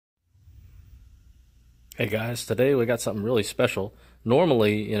Hey guys, today we got something really special.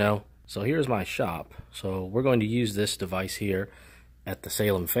 Normally, so here's my shop. So we're going to use this device here at the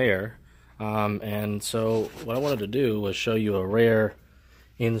Salem Fair. And so what I wanted to do was show you a rare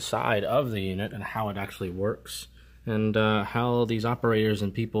inside of the unit and how it actually works. And how these operators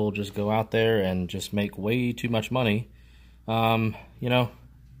and people just go out there and just make way too much money. But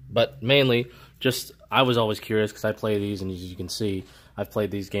mainly, I was always curious because I play these, and as you can see, I've played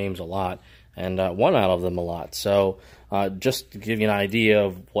these games a lot and won out of them a lot. So just to give you an idea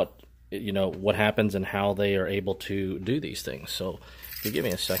of what happens and how they are able to do these things. So if you give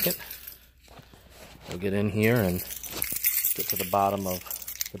me a second, we'll get in here and get to the bottom of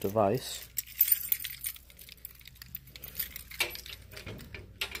the device.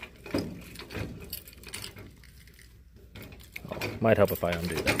 Might help if I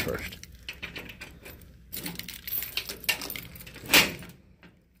undo that first.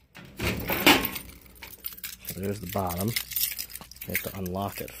 So there's the bottom. You have to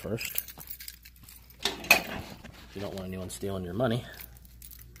unlock it first. You don't want anyone stealing your money.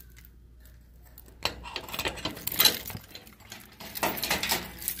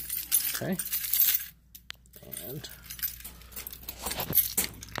 Okay. And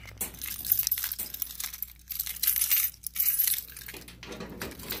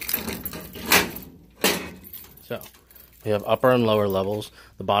so we have upper and lower levels.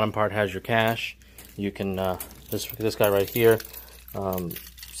 The bottom part has your cash. You can this guy right here,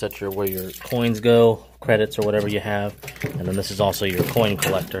 set where your coins go, credits or whatever you have, and then this is also your coin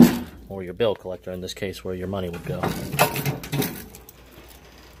collector or your bill collector. In this case, where your money would go.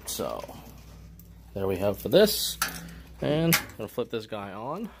 So there we have for this, and I'm gonna flip this guy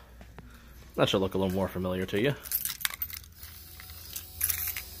on. That should look a little more familiar to you.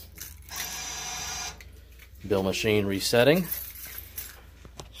 Bill machine resetting.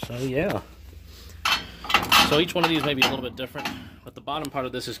 So yeah. So each one of these may be a little bit different, but the bottom part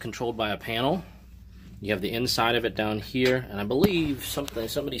of this is controlled by a panel. You have the inside of it down here, and I believe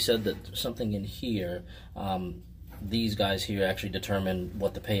somebody said that something in here, these guys here actually determine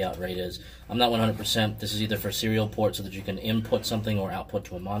what the payout rate is. I'm not 100%. This is either for serial port so that you can input something or output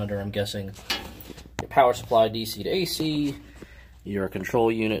to a monitor, I'm guessing. Your power supply DC to AC, your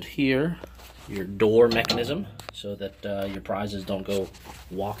control unit here, your door mechanism so that your prizes don't go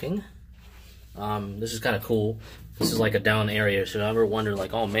walking. This is kind of cool. This is like a down area, so I ever wonder,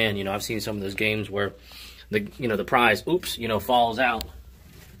 like, oh man, I've seen some of those games where the prize, oops, falls out.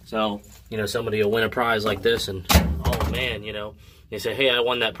 So, somebody will win a prize like this, and oh man, they say, hey, I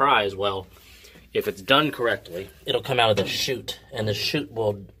won that prize. Well, if it's done correctly, it'll come out of the chute, and the chute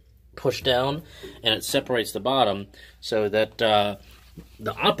will push down, and it separates the bottom so that the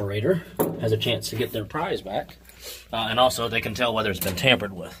operator has a chance to get their prize back, and also they can tell whether it's been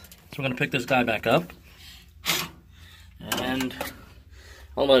tampered with. So we're going to pick this guy back up, and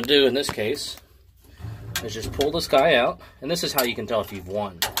all I'm going to do in this case is just pull this guy out, and this is how you can tell if you've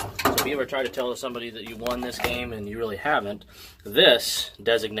won. So if you ever try to tell somebody that you won this game and you really haven't, this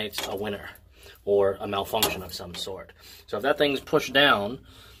designates a winner or a malfunction of some sort. So if that thing's pushed down,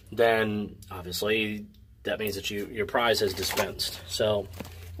 then obviously that means that your prize has dispensed. So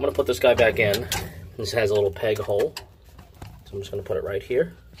I'm going to put this guy back in. This has a little peg hole, so I'm just going to put it right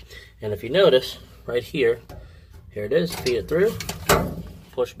here. And if you notice, right here it is, feed it through,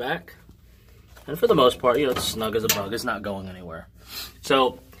 push back, and for the most part, it's snug as a bug. It's not going anywhere.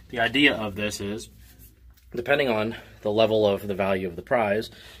 So the idea of this is, depending on the level of the value of the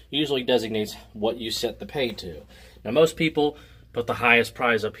prize, usually designates what you set the pay to. Now most people put the highest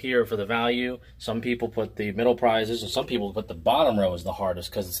prize up here for the value. Some people put the middle prizes, and some people put the bottom row as the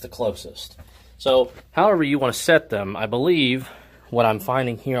hardest because it's the closest. So however you want to set them, I believe what I'm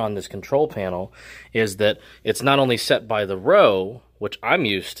finding here on this control panel is that it's not only set by the row, which I'm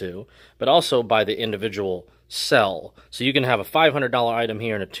used to, but also by the individual cell. So you can have a $500 item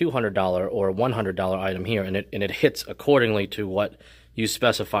here and a $200 or a $100 item here, and it hits accordingly to what you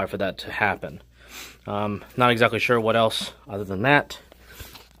specify for that to happen. Not exactly sure what else other than that.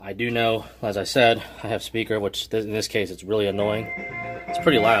 I do know, as I said, I have speaker, which in this case it's really annoying. It's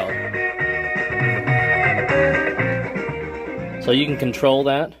pretty loud. So you can control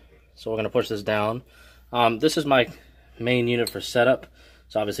that. So we're going to push this down. This is my main unit for setup.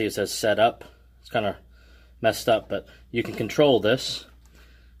 So obviously it says setup. It's kind of messed up, but you can control this.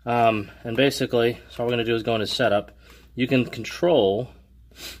 And basically, so all we're going to do is go into setup. You can control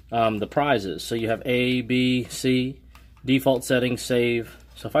the prizes. So you have A, B, C, default settings, save.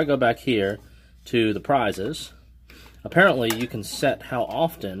 So if I go back here to the prizes, apparently you can set how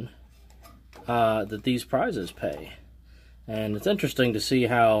often that these prizes pay. And it's interesting to see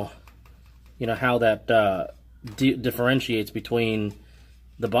how, you know, how that differentiates between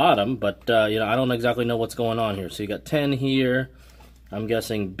the bottom, but you know, I don't exactly know what's going on here. So you got 10 here. I'm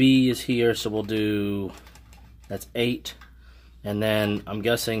guessing B is here, so we'll do, that's 8. And then I'm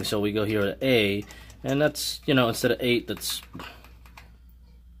guessing, so we go here to A, and that's, you know, instead of 8, that's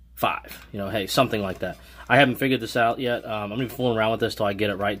 5. You know, hey, something like that. I haven't figured this out yet. I'm going to be fooling around with this till I get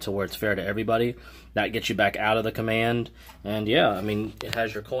it right to where it's fair to everybody. That gets you back out of the command. And yeah, I mean, it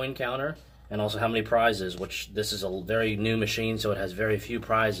has your coin counter and also how many prizes, which this is a very new machine, so it has very few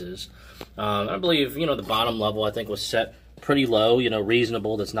prizes. I believe, you know, the bottom level, I think, was set pretty low, you know,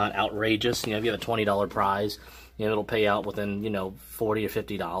 reasonable. That's not outrageous. You know, if you have a $20 prize, you know, it'll pay out within, you know, $40 or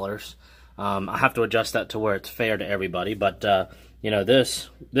 $50. I have to adjust that to where it's fair to everybody, but you know, this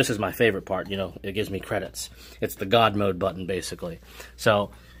is my favorite part. You know, it gives me credits. It's the God mode button, basically.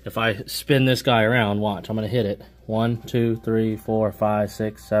 So if I spin this guy around, watch, I'm going to hit it. 1, 2, 3, 4, 5,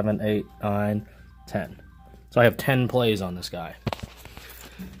 6, 7, 8, 9, 10. So I have 10 plays on this guy.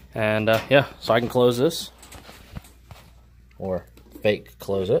 And yeah, so I can close this, or fake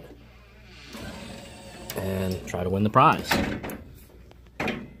close it, and try to win the prize.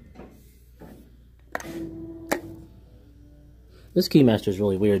 This Keymaster is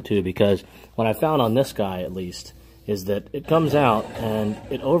really weird too, because what I found on this guy, at least, is that it comes out and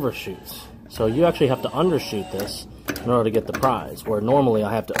it overshoots. So you actually have to undershoot this in order to get the prize, where normally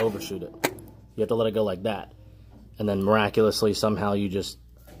I have to overshoot it. You have to let it go like that, and then miraculously somehow you just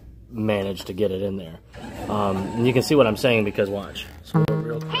manage to get it in there. And you can see what I'm saying, because watch. So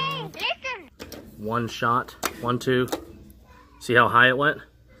real quick. Hey, listen. One shot, 1, 2. See how high it went?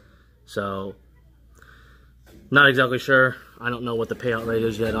 So, not exactly sure. I don't know what the payout rate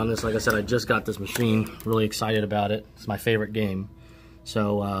is yet on this. Like I said, I just got this machine. Really excited about it. It's my favorite game.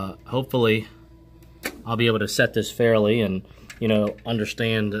 So hopefully I'll be able to set this fairly and, you know,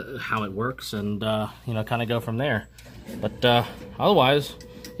 understand how it works and, you know, kind of go from there. But otherwise,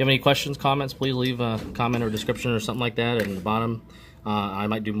 if you have any questions, comments, please leave a comment or description or something like that in the bottom. I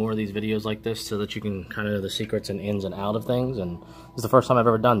might do more of these videos like this so that you can kind of know the secrets and ins and out of things. And this is the first time I've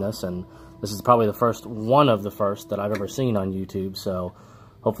ever done this, and this is probably the first one of the first that I've ever seen on YouTube. So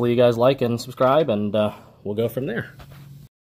hopefully you guys like and subscribe, and we'll go from there.